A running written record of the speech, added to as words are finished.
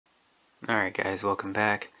Alright guys, welcome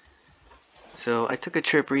back. So I took a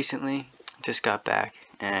trip recently, just got back,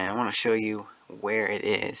 and I want to show you where it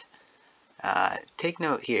is. Take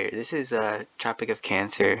note here, this is Tropic of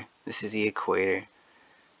Cancer, this is the equator.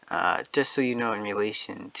 Just so you know in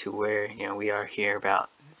relation to where we are here,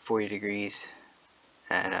 about 40 degrees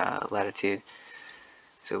at latitude.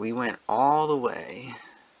 So we went all the way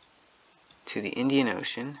to the Indian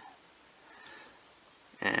Ocean,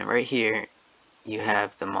 and right here you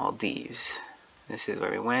have the Maldives. This is where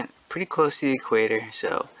we went, pretty close to the equator,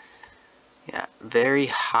 so yeah, very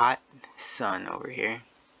hot sun over here.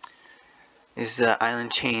 This is an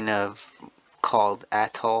island chain called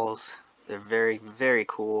atolls. They're very, very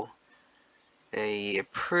cool. They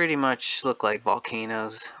pretty much look like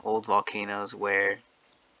volcanoes, old volcanoes where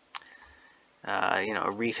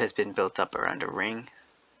a reef has been built up around a ring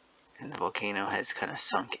and the volcano has kind of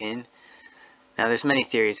sunk in. Now there's many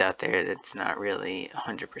theories out there that's not really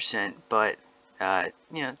 100%, but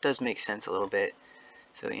it does make sense a little bit.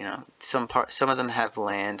 So some of them have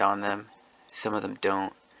land on them, some of them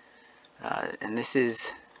don't. And this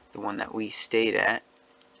is the one that we stayed at.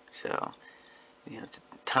 So it's a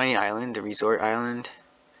tiny island, a resort island.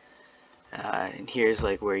 And here's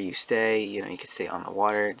like where you stay. You can stay on the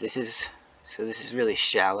water. This is really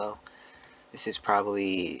shallow. This is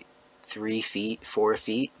probably 3 feet, 4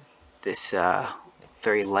 feet. This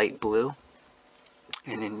very light blue.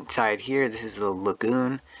 And inside here, this is the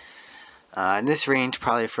lagoon. And this range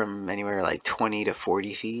probably from anywhere like 20 to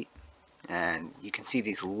 40 feet. And you can see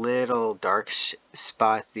these little dark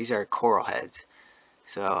spots. These are coral heads.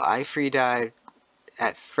 So I free dived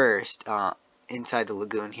at first inside the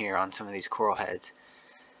lagoon here on some of these coral heads.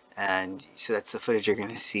 And so that's the footage you're going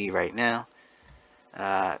to see right now.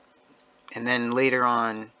 And then later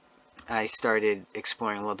on, I started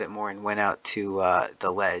exploring a little bit more and went out to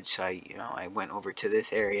the ledge. So I went over to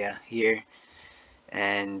this area here,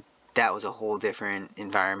 and that was a whole different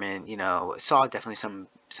environment. Saw definitely some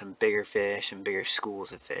bigger fish and bigger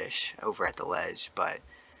schools of fish over at the ledge, but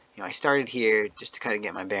I started here just to kind of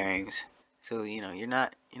get my bearings. So you're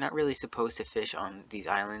not really supposed to fish on these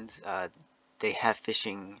islands. They have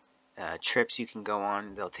fishing trips you can go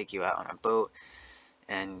on. They'll take you out on a boat,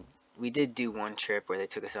 and we did do one trip where they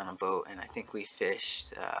took us on a boat, and I think we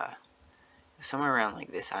fished somewhere around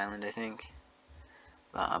like this island, I think.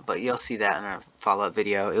 But you'll see that in a follow-up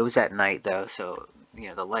video. It was at night though, so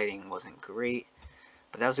the lighting wasn't great,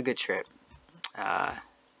 but that was a good trip.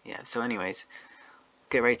 Yeah, so anyways,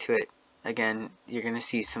 get right to it. Again, you're gonna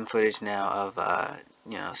see some footage now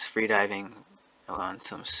of free diving on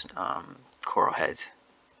some coral heads.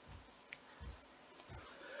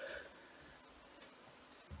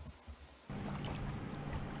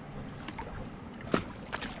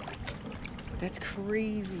 That's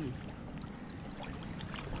crazy.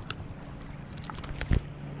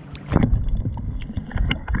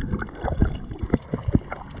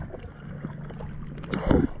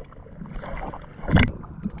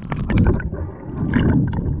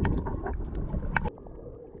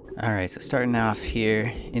 Alright, so starting off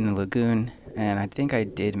here in the lagoon, and I think I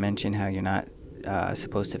did mention how you're not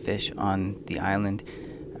supposed to fish on the island.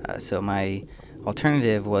 So my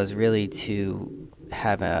alternative was really to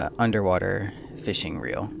have a underwater fishing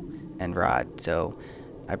reel and rod. So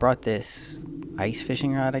I brought this ice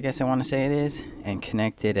fishing rod, I guess I want to say it is, and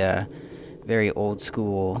connected a very old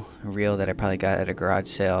school reel that I probably got at a garage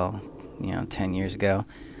sale 10 years ago,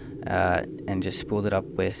 and just spooled it up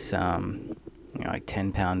with some like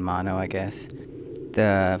 10-pound mono, I guess.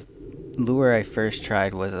 The lure I first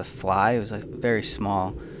tried was a fly. It was a very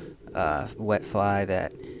small wet fly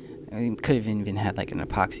that could have even had like an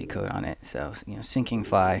epoxy coat on it. So sinking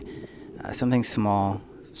fly, something small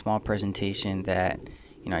presentation that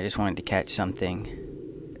I just wanted to catch something.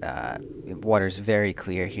 Water's very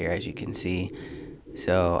clear here, as you can see,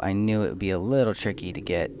 so I knew it would be a little tricky to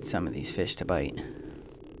get some of these fish to bite.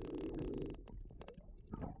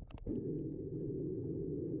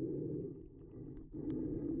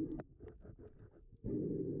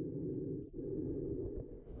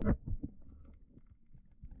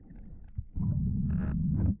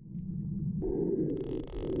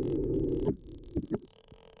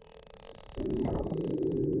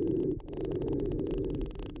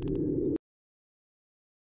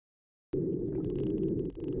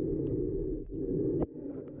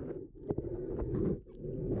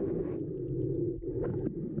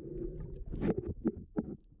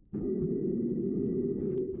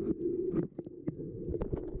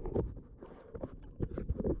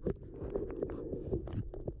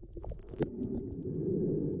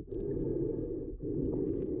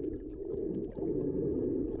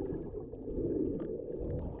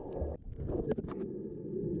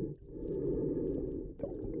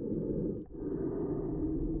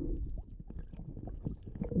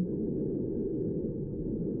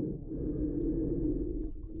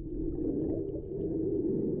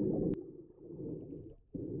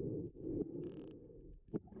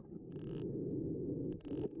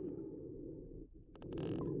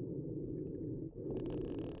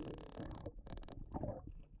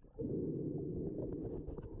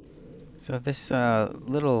 So this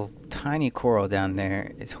little tiny coral down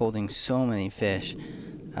there is holding so many fish.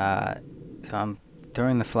 So I'm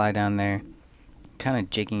throwing the fly down there, kind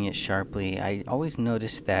of jigging it sharply. I always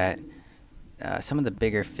noticed that some of the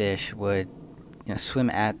bigger fish would,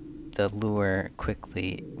 swim at the lure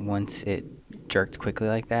quickly once it jerked quickly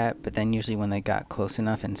like that. But then usually when they got close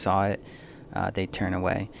enough and saw it, they'd turn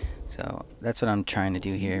away. So that's what I'm trying to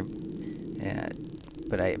do here.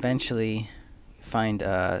 But I eventually find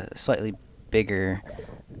a slightly bigger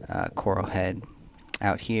coral head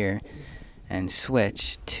out here and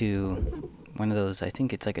switch to one of those, I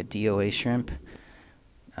think it's like a DOA shrimp.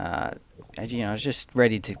 I was just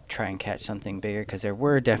ready to try and catch something bigger because there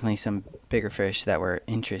were definitely some bigger fish that were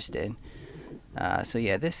interested. So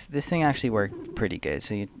yeah, this thing actually worked pretty good,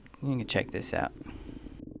 so you can check this out.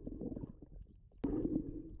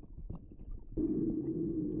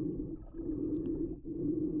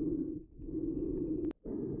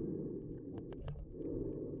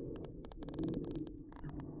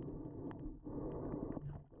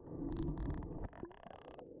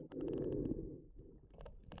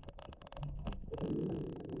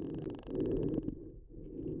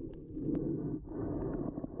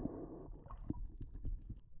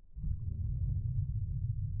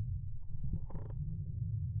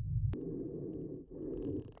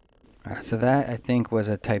 So that I think was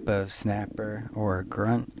a type of snapper or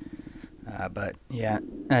grunt. But yeah,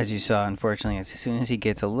 as you saw, unfortunately, as soon as he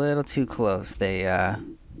gets a little too close, they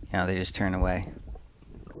just turn away.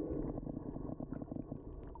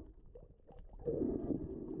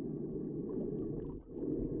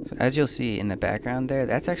 So as you'll see in the background there,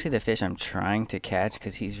 that's actually the fish I'm trying to catch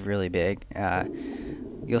because he's really big.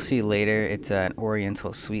 You'll see later it's an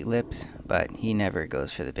oriental sweet lips, but he never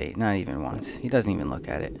goes for the bait, not even once. He doesn't even look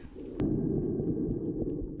at it.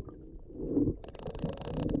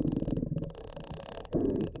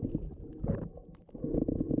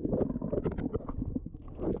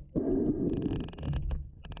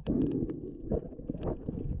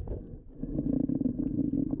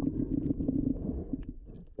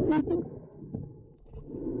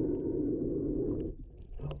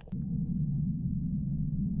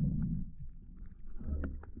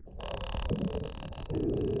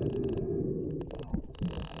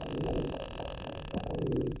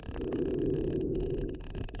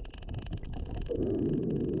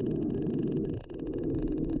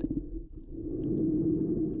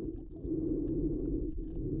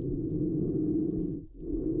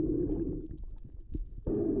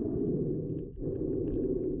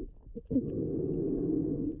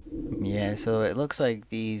 Yeah, so it looks like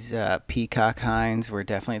these peacock hinds were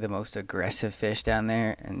definitely the most aggressive fish down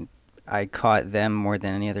there, and I caught them more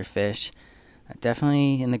than any other fish.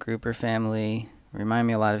 Definitely in the grouper family. Remind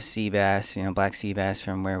me a lot of sea bass, black sea bass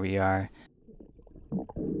from where we are.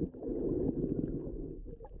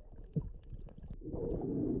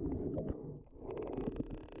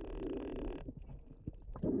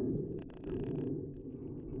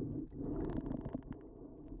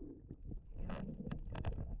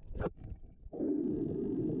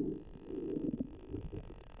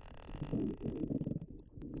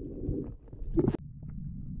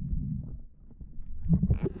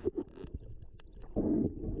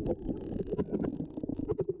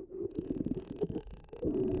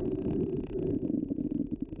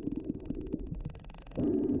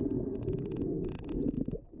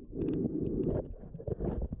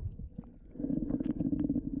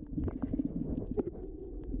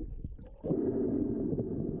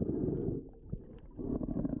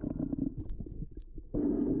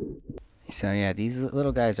 So yeah, these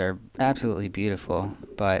little guys are absolutely beautiful,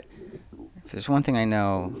 but if there's one thing I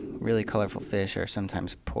know, really colorful fish are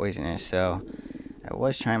sometimes poisonous, so I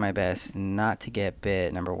was trying my best not to get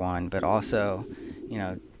bit, number one, but also,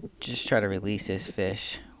 just try to release this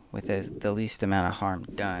fish with the least amount of harm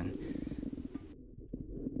done.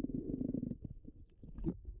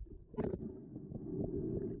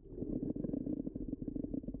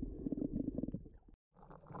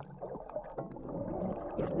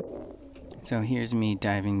 So here's me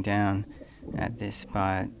diving down at this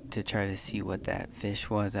spot to try to see what that fish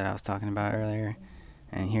was that I was talking about earlier.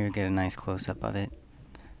 And here get a nice close-up of it.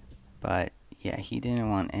 But yeah, he didn't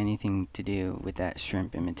want anything to do with that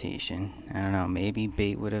shrimp imitation. I don't know, maybe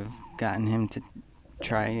bait would have gotten him to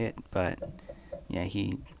try it, but yeah,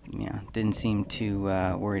 he didn't seem too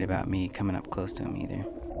worried about me coming up close to him either.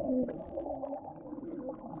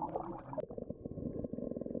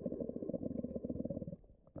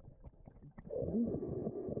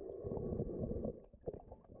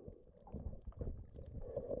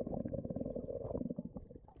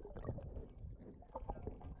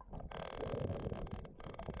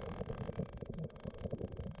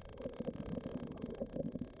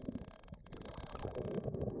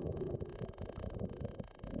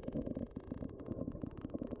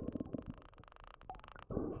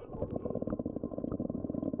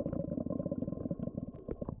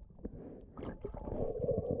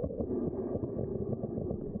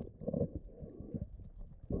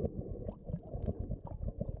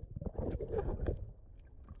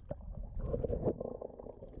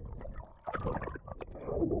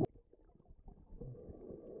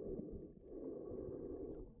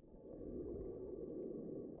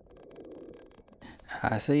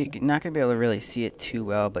 So you're not going to be able to really see it too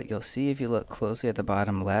well, but you'll see if you look closely at the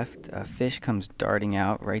bottom left, a fish comes darting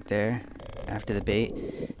out right there after the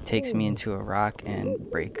bait, takes me into a rock and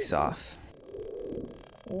breaks off.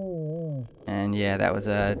 And yeah, that was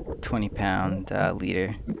a 20-pound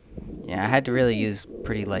leader. Yeah, I had to really use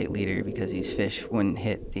pretty light leader because these fish wouldn't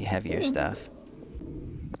hit the heavier stuff.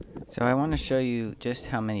 So I want to show you just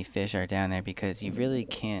how many fish are down there because you really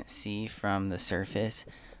can't see from the surface.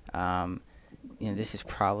 This is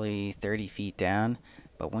probably 30 feet down,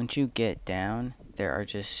 but once you get down, there are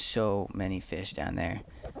just so many fish down there,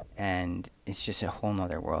 and it's just a whole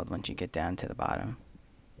nother world once you get down to the bottom.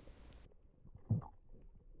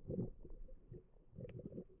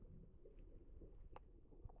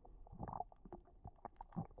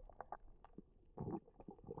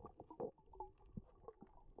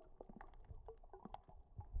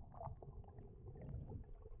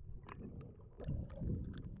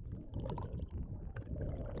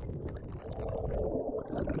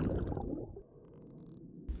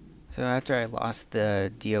 So after I lost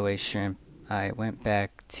the DOA shrimp, I went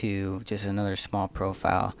back to just another small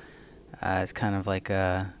profile. It's kind of like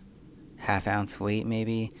a half-ounce weight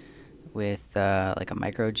maybe, with like a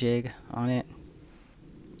micro jig on it.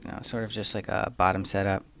 Sort of just like a bottom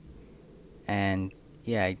setup. And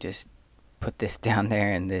yeah, I just put this down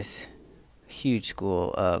there, and this huge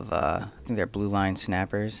school of I think they're blue line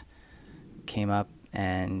snappers came up,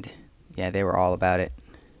 and yeah, they were all about it.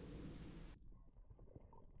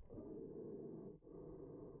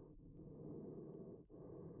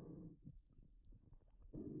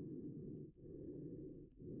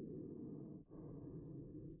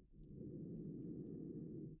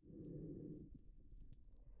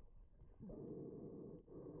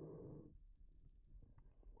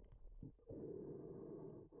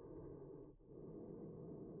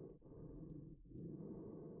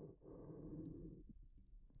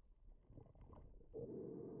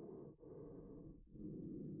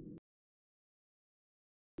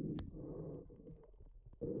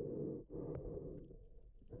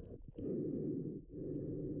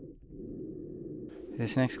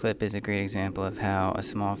 This next clip is a great example of how a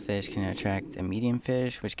small fish can attract a medium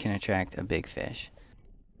fish, which can attract a big fish.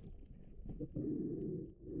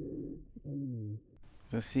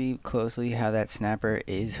 So see closely how that snapper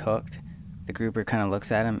is hooked. The grouper kind of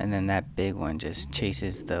looks at him, and then that big one just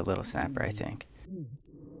chases the little snapper, I think.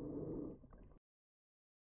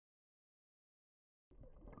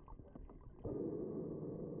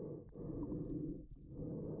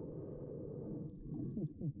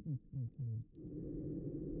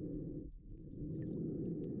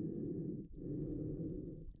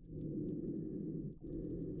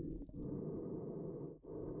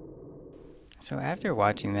 So after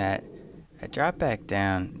watching that, I dropped back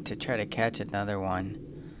down to try to catch another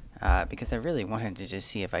one because I really wanted to just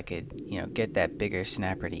see if I could, get that bigger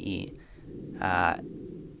snapper to eat.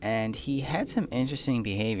 And he had some interesting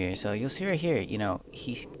behavior. So you'll see right here,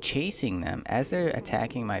 he's chasing them as they're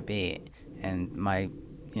attacking my bait, and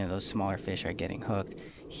those smaller fish are getting hooked.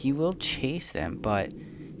 He will chase them, but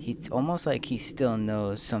it's almost like he still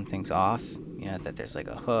knows something's off. That there's like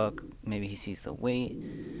a hook. Maybe he sees the weight.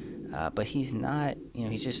 But he's not,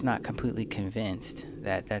 he's just not completely convinced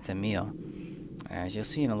that that's a meal. As you'll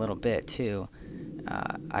see in a little bit too,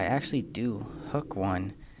 I actually do hook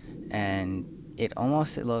one, and it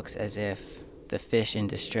almost looks as if the fish in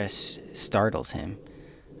distress startles him,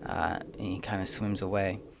 and he kind of swims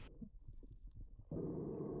away.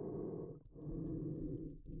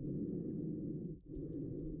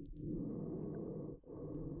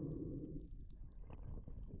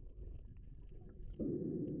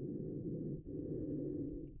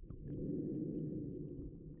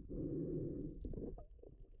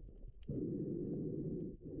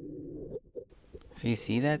 So you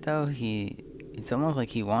see that though? It's almost like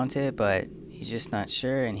he wants it, but he's just not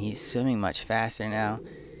sure, and he's swimming much faster now.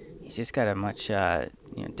 He's just got a much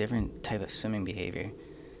different type of swimming behavior.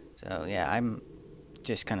 So yeah, I'm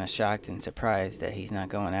just kind of shocked and surprised that he's not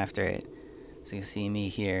going after it. So you see me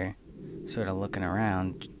here sort of looking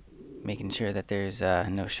around, making sure that there's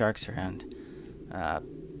no sharks around.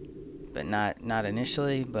 But not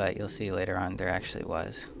initially, but you'll see later on there actually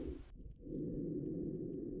was.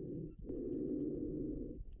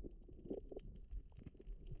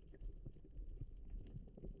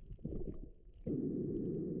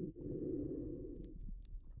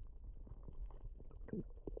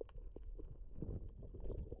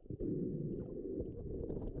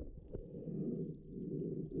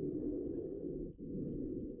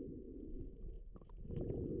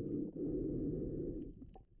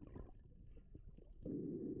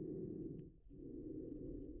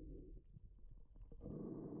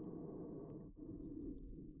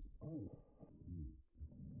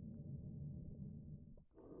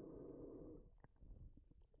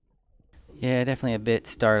 Yeah, definitely a bit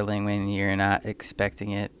startling when you're not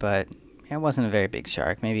expecting it, but it wasn't a very big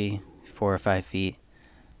shark, maybe 4 or 5 feet.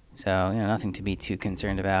 So, nothing to be too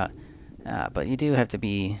concerned about. But you do have to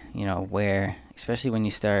be, aware, especially when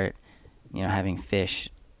you start, having fish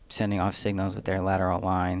sending off signals with their lateral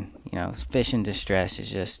line. Fish in distress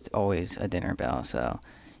is just always a dinner bell, so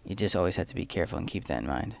you just always have to be careful and keep that in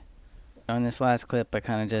mind. On this last clip, I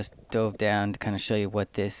kind of just dove down to kind of show you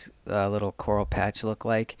what this little coral patch looked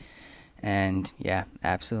like. And yeah,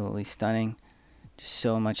 absolutely stunning. Just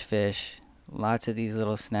so much fish. Lots of these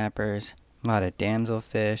little snappers. A lot of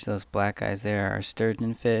damselfish. Those black guys there are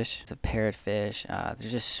sturgeon fish. It's a parrotfish.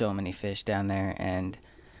 There's just so many fish down there, and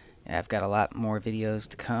yeah, I've got a lot more videos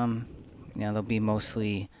to come. They'll be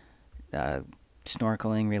mostly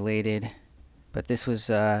snorkeling related, but this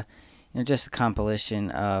was just a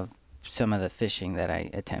compilation of some of the fishing that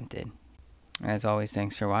I attempted. As always,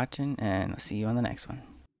 thanks for watching, and I'll see you on the next one.